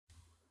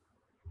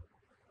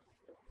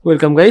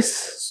Welcome guys.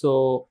 So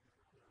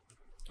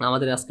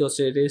আমাদের আজকে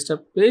হচ্ছে রেজিস্টার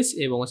পেজ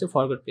এবং হচ্ছে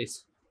ফরগট পেজ।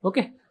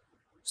 ওকে,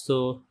 সো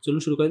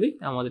চলুন শুরু করে দিই।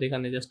 আমাদের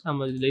এখানে জাস্ট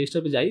আমরা যদি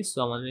রেজিস্টার পেজ যাই, সো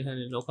আমাদের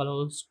এখানে local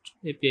host,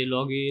 API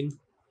log in,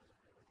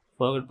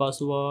 forgot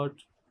password,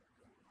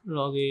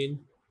 log in,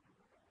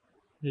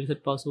 reset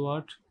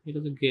password, এটা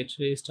হচ্ছে গেট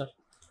রেজিস্টার।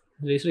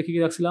 রেজিস্টারে কী কী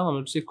রাখছিলাম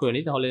আমরা চেক করে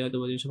নিই, তাহলে হয়তো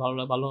জিনিসটা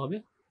ভালো হবে,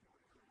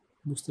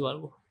 বুঝতে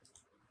পারবো।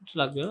 এটা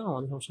লাগবে না,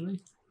 আমাদের সমস্যা নেই।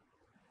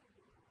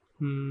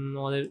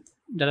 আমাদের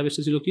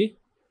ডাটাবেসটা ছিল কি,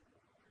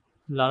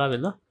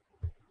 লারাভেল না?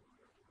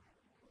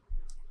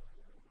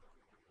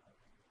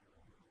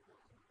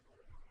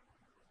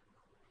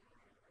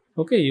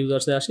 ওকে,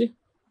 ইউজার্সে আসি।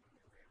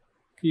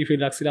 কি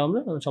ফিল্ড রাখছিলাম আমরা?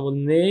 সম্ভবত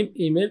name,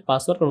 email,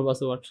 password, common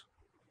password.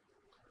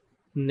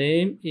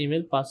 Name,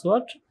 email,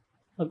 password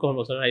আর কমন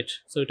পাসওয়ার্ড, রাইট।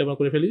 সো এটা আমরা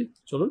করে ফেলি,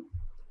 চলুন।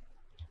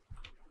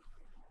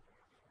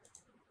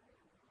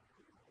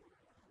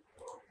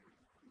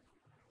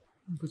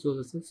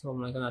 চলতেছে, সো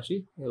আমরা এখানে আসি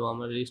এবং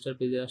আমরা রেজিস্টার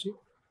পেজে আসি।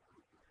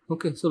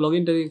 ওকে, সো লগ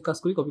ইনটাকে কাজ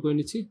করি, কপি করে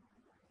নিচ্ছি,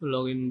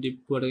 লগ ইন ডিপ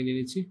পুরোটাকে নিয়ে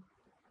নিচ্ছি,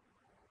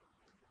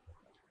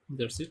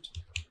 দ্যাটস ইট।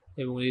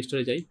 এবং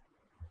রেজিস্টারে যাই।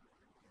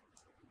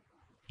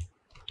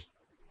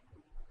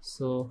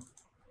 So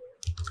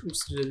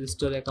it's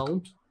register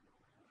account.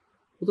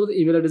 প্রথমত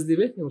ইমেল অ্যাড্রেস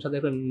দিবে এবং সাথে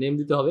একটা নেম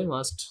দিতে হবে,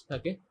 মাস্ট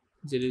তাকে,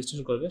 যে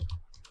রেজিস্ট্রেশন করবে।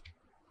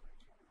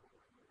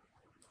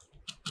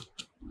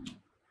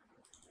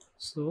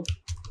 So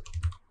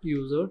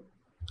user,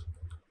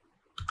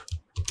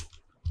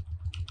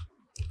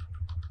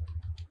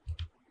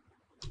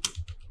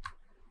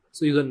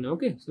 so user name,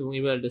 ওকে, এবং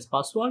ইমেল অ্যাড্রেস,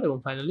 পাসওয়ার্ড এবং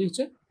ফাইনালি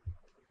হচ্ছে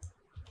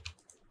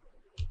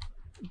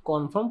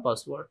কনফার্ম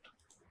পাসওয়ার্ড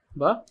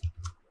বা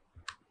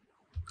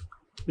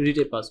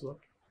রিটেপ পাসওয়ার্ড,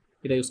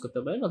 এটা ইউজ করতে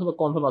পারেন, অথবা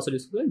কনফার্ম পাসওয়ার্ড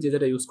ইউজ করে, যে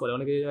যেটা ইউজ করে।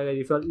 অনেকে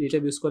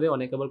রিটেপ ইউজ করে,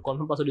 অনেকে আবার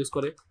কনফার্ম পাসওয়ার্ড ইউজ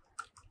করে,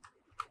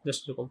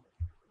 জাস্ট এরকম।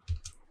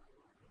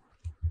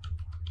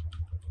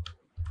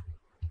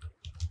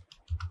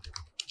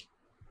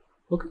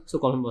 ওকে, so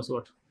confirm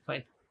password,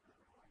 fine.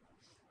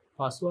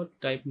 Password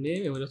type name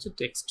এবং হচ্ছে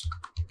টেক্সট,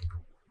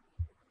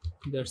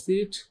 দ্যাটস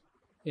ইট।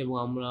 এবং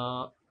আমরা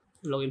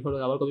লগ ইন ফটো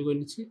আবার কপি করে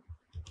নিচ্ছি,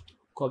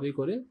 কপি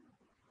করে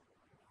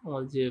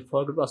আমার যে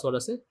ফরগট পাসওয়ার্ড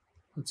আছে,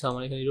 আচ্ছা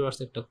আমার এখানে ইরোর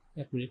আসছে একটা,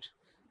 1 মিনিট।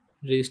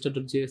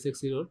 register.jsx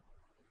ইরোর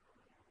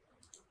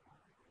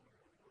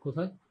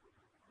কোথায়?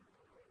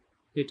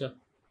 এটা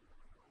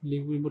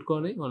লিঙ্ক ইম্পোর্ট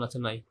করা নেই, আচ্ছা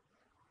নাই,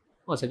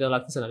 আচ্ছা এটা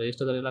লাগতেছে না,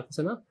 রেজিস্টার দ্বারা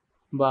লাগতেছে না।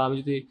 বা আমি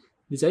যদি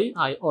চাই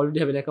I already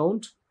have an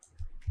account,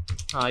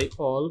 I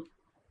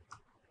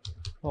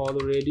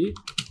already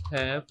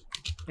have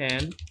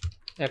an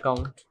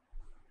account,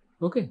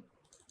 okay,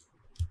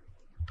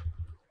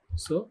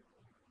 so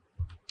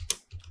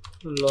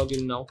log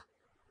in now.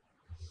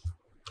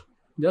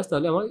 Just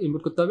তাহলে আমার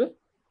ইম্পোর্ট করতে হবে,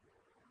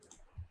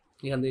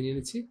 এখান থেকে নিয়ে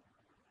নিচ্ছি,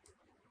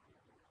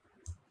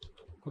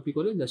 কপি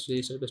করে জাস্ট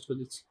রেজিস্টার পেস্ট করে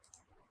দিচ্ছি,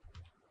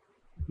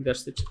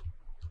 that's it.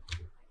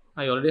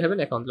 I already have an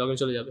account, log in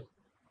চলে যাবে,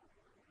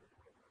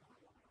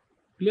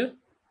 ক্লিয়ার।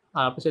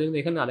 আর আপনি চাইলে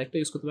এখানে আরেকটা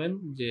ইউজ করতে পারেন,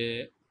 যে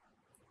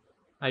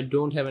I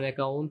don't have an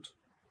account,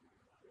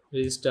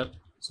 register,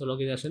 so log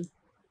in আসেন।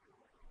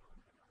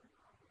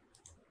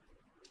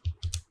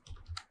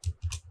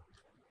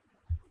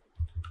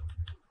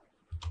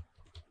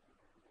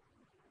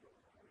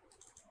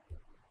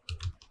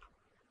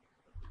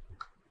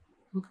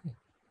 ওকে,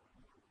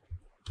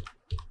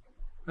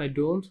 I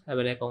don't have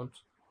an account,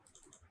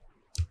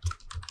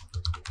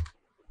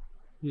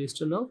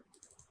 register now,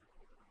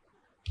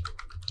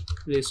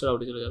 register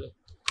আউটে চলে যাবে।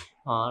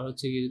 আর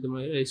হচ্ছে কি, যদি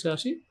আমরা রেজিস্টার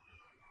আসি,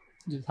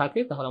 যদি থাকে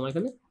তাহলে আমার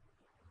এখানে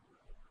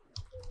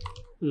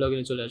লগ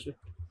ইনে চলে আসবে।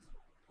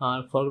 আর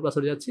ফরগট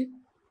পাসওয়ার্ডে যাচ্ছি,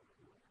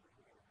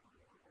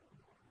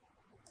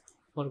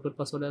 ফরগট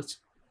পাসওয়ার্ডে আছে,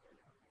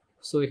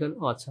 সো এখানে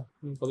আচ্ছা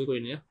আমি কপি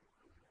করি নিয়ে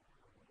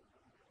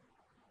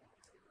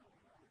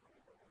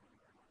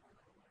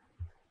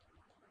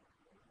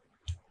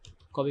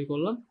কপি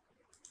করলাম,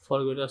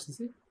 ফরগটে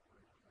আসতেছি,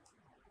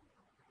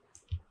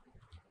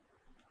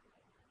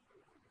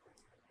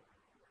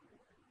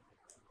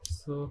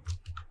 সো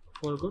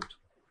ফরগট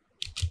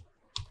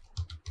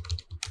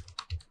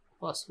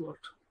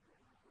পাসওয়ার্ড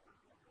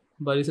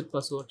বা রিসেট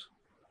পাসওয়ার্ড,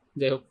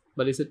 যাই হোক,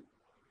 বা রিসেট,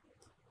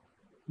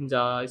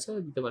 যা ইচ্ছা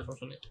দিতে পারে,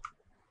 সমস্যা নেই।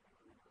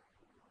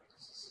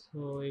 সো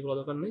এগুলো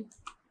দরকার নেই,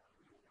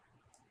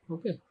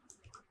 ওকে,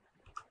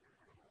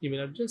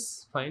 ইমেল অ্যাড্রেস,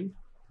 ফাইন,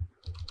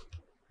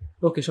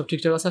 ওকে, সব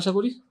ঠিকঠাক আছে আশা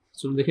করি।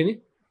 চলুন দেখে নিই।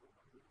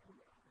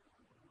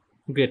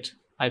 Great,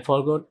 I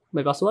forgot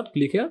my password,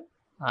 click here,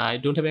 I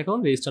don't have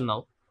account, register নাও,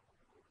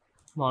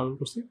 মারুন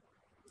করছি।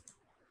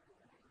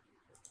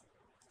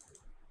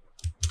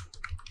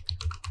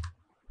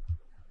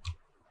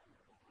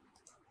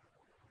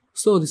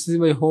 So this is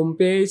my home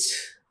page,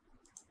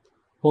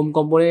 home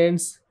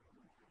components,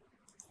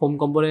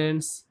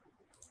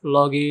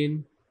 login,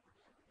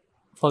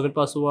 forget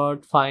password,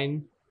 fine,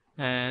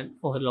 and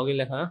login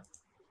লেখা,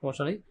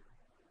 সমস্যা নেই,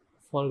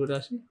 ফরগট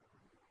আসি,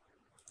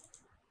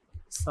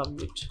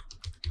 সাবমিট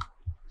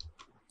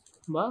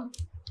বা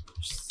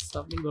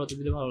সাবমিট বলতে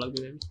দিলে ভালো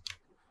লাগবে।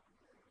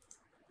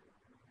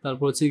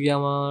 তারপর হচ্ছে কি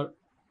আমার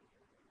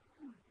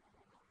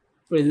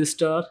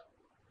register.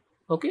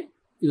 Okay,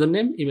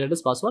 username, email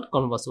address, password,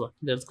 confirm password.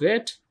 That's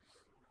great.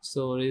 So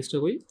register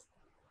করি,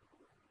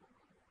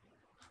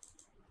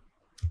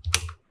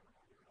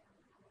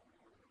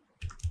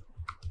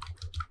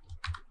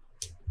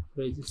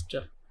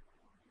 register.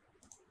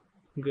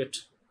 Great.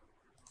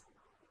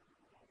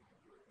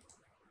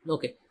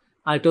 ওকে,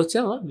 আরেকটা হচ্ছে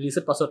আমার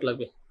রিসেট পাসওয়ার্ড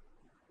লাগবে,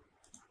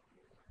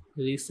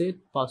 রিসেট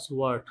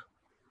পাসওয়ার্ড,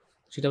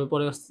 সেটা আমি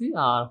পরে আসছি।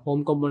 আর হোম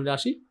কম্পোনেন্টে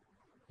আসি,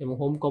 এবং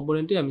হোম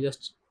কম্পোনেন্টে আমি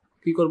জাস্ট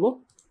কী করবো,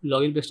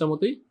 লগ ইন পেজটার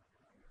মতোই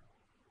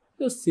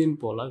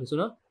সিম্পল, আর কিছু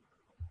না।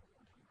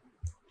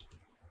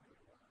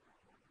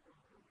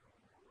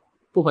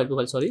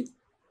 প্রোফাইল সরি,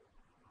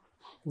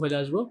 প্রোফাইলে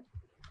আসবো,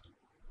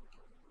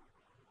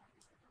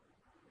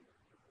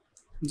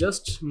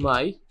 just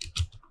my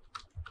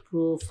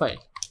profile,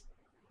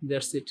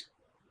 that's it.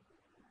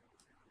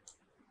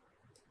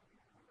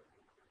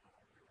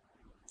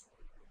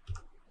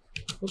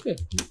 Okay,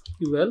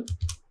 well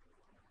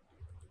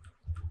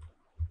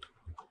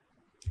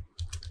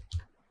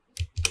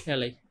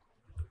li,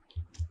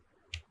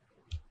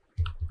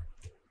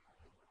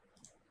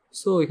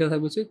 so এখানে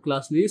থাকবে হচ্ছে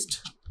class list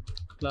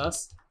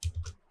class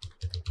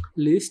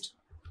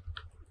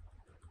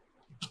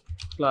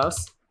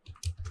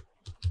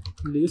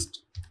list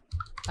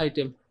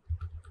item,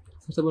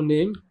 তারপর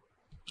নেম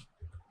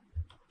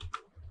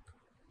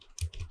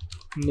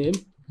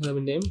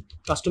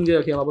কাস্টম দিয়ে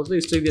রাখি, আমি আপাতত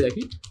স্ট্রিক দিয়ে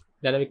রাখি,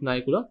 ডাইনামিক না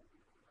এগুলো,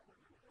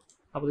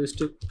 আপাতত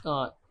স্ট্রিক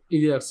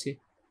দিয়ে রাখছি।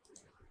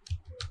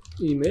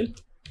 ইমেল,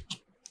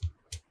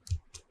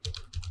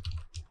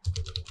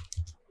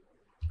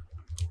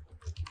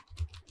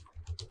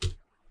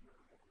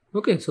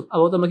 ওকে। সো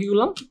আপাতত আমরা কি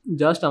করলাম,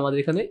 জাস্ট আমাদের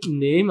এখানে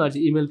নেম আর যে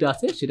ইমেলটা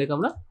আছে সেটাকে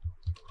আমরা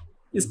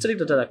স্ট্যাটিক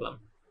ডাটা রাখলাম,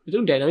 এটা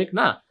ডাইনামিক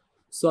না।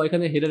 সো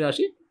এখানে হেডারে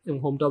আসি এবং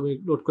হোমটা আমি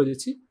লোড করে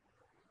দিচ্ছি।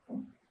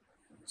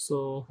 সো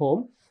হোম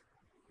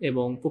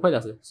এবং প্রোফাইল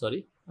আছে, সরি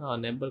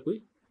নেমবার কই,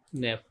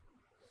 নেভ,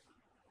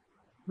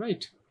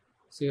 রাইট।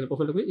 সেখানে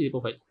প্রোফাইলটা কই, এই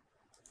profile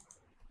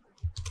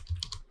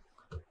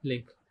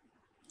link,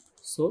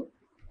 so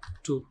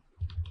two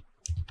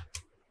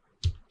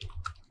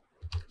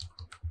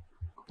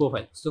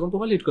profile. যখন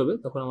প্রোফাইল হিট করবে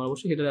তখন আমার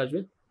অবশ্যই হেডারে আসবে,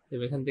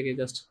 এবং এখান থেকে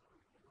জাস্ট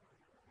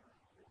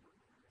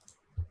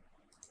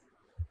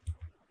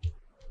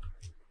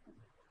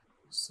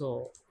সো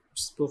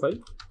প্রোফাইল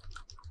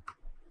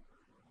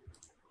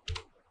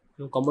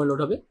এবং কম্বাইন লোড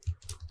হবে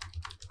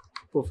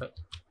প্রোফাইল।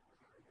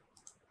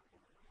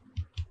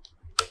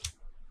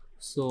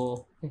 সো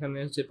এখানে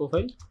হচ্ছে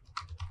profile,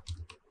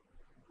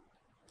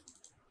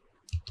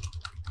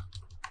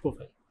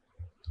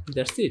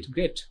 that's it,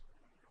 great.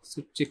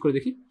 Check করে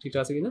দেখি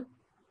ঠিকঠাক আছে কিনা।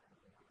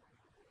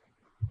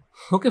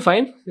 Okay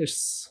fine, it's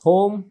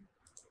home,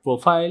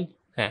 profile,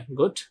 হ্যাঁ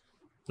good,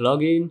 log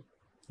in,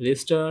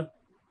 register,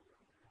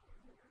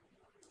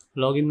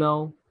 log in now,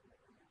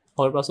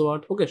 forward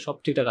password, ওকে সব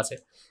ঠিকঠাক আছে,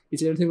 ইচ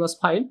এভরিথিং ওয়াজ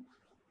ফাইন।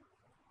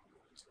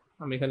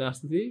 আমি এখানে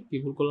আসতেছি, কি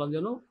ভুল করলাম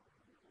যেন,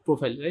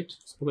 প্রোফাইল, রাইট।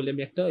 প্রোফাইলে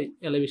আমি একটা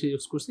এলআই বেশি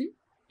ইউজ করছি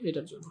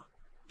এটার জন্য।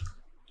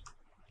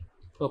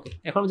 ওকে,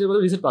 এখন আমি যে বলি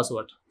reset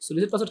password. So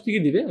reset password কী কী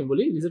দিবে আমি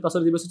বলি, রিসেট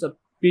পাসওয়ার্ড দিবে হচ্ছে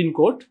পিন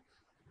কোড,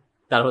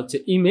 তার হচ্ছে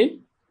ইমেল,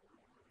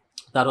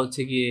 তার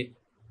হচ্ছে গিয়ে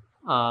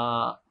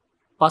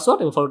পাসওয়ার্ড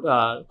এবং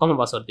কমন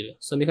পাসওয়ার্ড দিবে।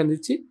 সো আমি এখানে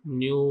দিচ্ছি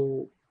new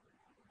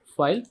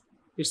file,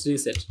 it's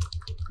reset,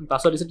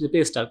 password reset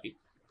পেজটা আর কি,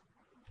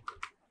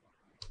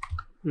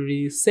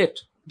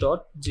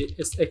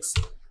 reset.jsx।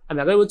 আমি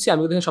আগে বলছি,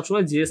 আমি এখানে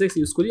সবসময় JSX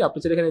ইউজ করি, আপনি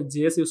চাইলে এখানে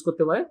JS ইউজ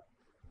করতে পারেন,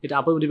 এটা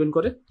আপনার উপর ডিপেন্ড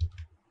করে।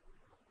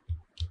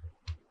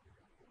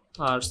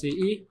 আর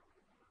CE,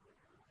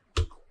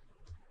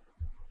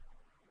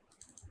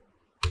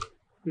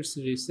 it's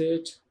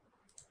reset,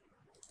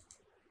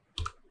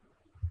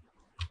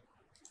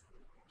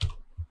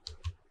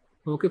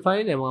 okay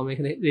fine. এবং আমি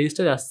এখানে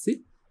রেজিস্টারে আসছি,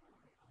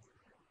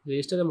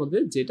 রেজিস্টারের মধ্যে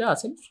যেটা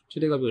আছে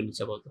সেটাই কপি করে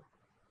নিচ্ছি আপাতত,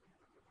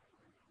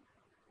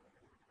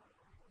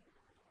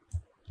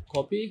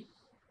 কপি,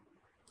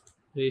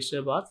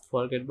 রেজিস্টার বাদ,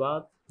 ফরগেট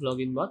বাদ, লগ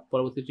ইন বাদ,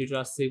 পরবর্তী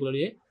টিউটোরিয়াল আসছে এগুলো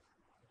নিয়ে,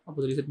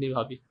 আপাতত রিসেট নিয়ে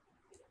ভাবি।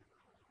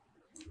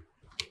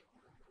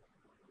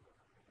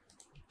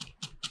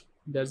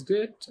 দ্যাটস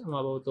গ্রেট, আমার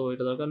আপাতত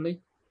এটা দরকার নেই।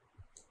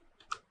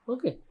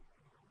 ওকে,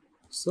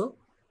 so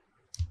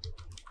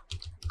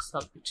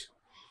submit,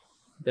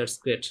 that's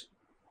great.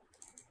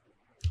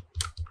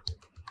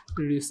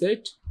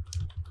 Reset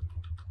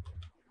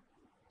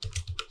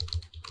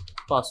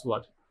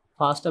password,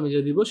 first আমি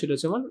যেটা দিব সেটা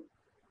হচ্ছে আমার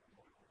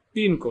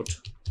পিন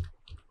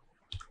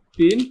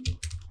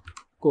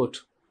কোড,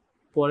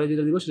 পরে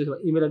যেটা দিব সেটা হচ্ছে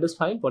ইমেল অ্যাড্রেস,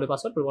 ফাইন, পরে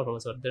পাসওয়ার্ড, পরে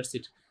পাসওয়ার্ড, দ্যাটস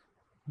ইট,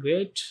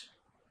 গ্রেট।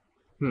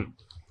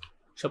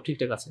 সব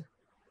ঠিকঠাক আছে।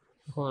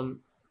 এখন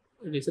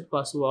রিসেট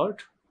পাসওয়ার্ড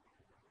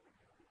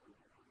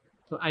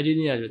তো আইডি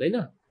নিয়ে আসবে, তাই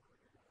না?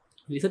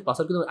 রিসেট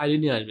পাসওয়ার্ড কিন্তু আইডি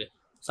নিয়ে আসবে।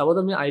 সাপোজ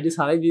আমি আইডি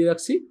ছাড়াই দিয়ে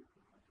রাখছি,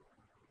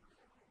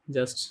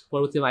 জাস্ট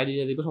পরবর্তী আমি আইডি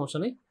নিয়ে দিব, সমস্যা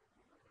নেই।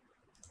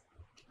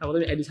 আপাতত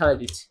আমি আইডি ছাড়াই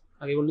দিচ্ছি,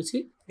 আগে বলেছি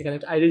এখানে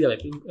একটা আইডি যাবে,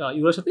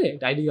 ইউরের সাথে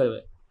একটা আইডি যাবে,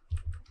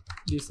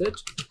 রিসেট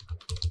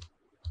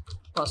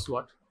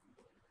পাসওয়ার্ড।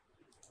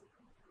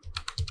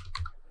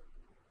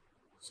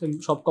 সো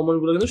সব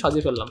কমান্ডগুলো কিন্তু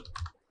সাজিয়ে ফেললাম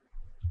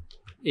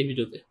এই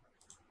ভিডিওতে।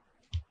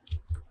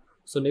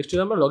 সো নেক্সট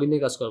ভিডিও আমরা লগইন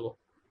নিয়ে কাজ করব,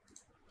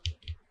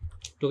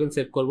 টোকেন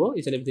সেভ করব,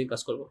 ইচ এন্ড এভরিথিং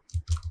কাজ করব।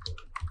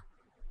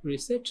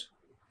 Reset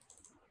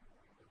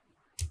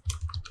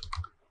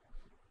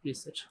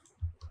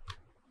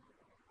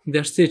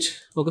that's it.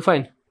 Okay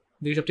fine,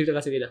 দেখি সব ঠিকঠাক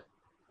আছে কিনা।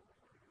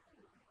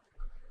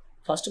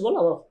 ফার্স্ট অফ অল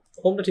আমার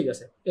হোমটা ঠিক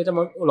আছে, এটা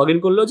আমার লগ ইন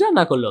করলেও যা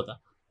না করলেও তা।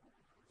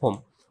 হোম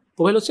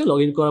প্রোফাইল হচ্ছে লগ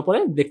ইন করার পরে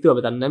দেখতে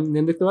পাবে, তার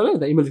নেম দেখতে পাবে,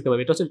 তার ইমেল দেখতে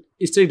পাবে। এটা হচ্ছে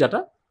স্ট্রিক ডাটা,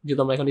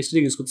 যেহেতু আমরা এখন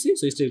স্ট্রিক ইউজ করছি,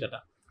 সো স্ট্রিক ডাটা।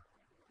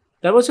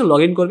 তারপর হচ্ছে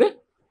লগ ইন করবে,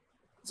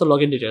 so log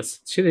in details,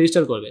 say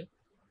register করবে,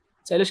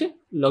 চাইলে সে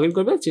লগ ইন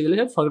করবে, চাইলে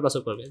সে ফরগেট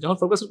পাসওয়ার্ড করবে। যখন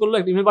ফরগেট পাসওয়ার্ড করলো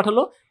একটা ইমেল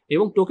পাঠালো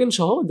এবং টোকেন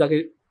সহ যাকে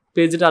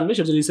পেজ যেটা আনবে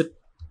সেটা রিসেট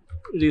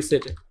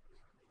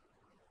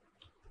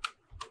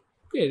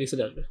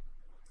আসবে।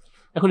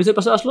 এখন রিসেট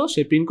পাসওয়ার্ড আসলো,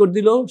 সে পিন কোড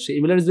দিল, সে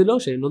ইমেল অ্যাড্রেস দিল,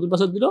 সে নতুন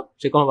পাসওয়ার্ড দিল,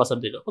 সে কমা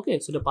পাসওয়ার্ড দিল। ওকে,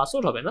 সেটা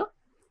পাসওয়ার্ড হবে না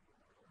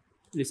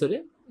রিসেটে,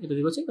 এটা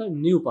দিব হচ্ছে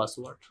new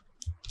password.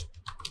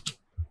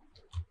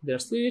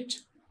 That's it.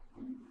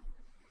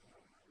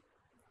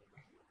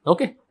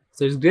 Okay,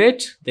 so it's great.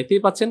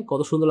 দেখতেই পাচ্ছেন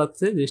কত সুন্দর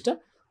লাগছে জিনিসটা।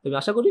 তবে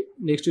আশা করি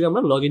নেক্সট উইকে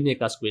আমরা লগ ইন নিয়ে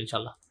কাজ করি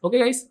ইনশাল্লাহ। Okay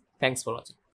guys, thanks for watching.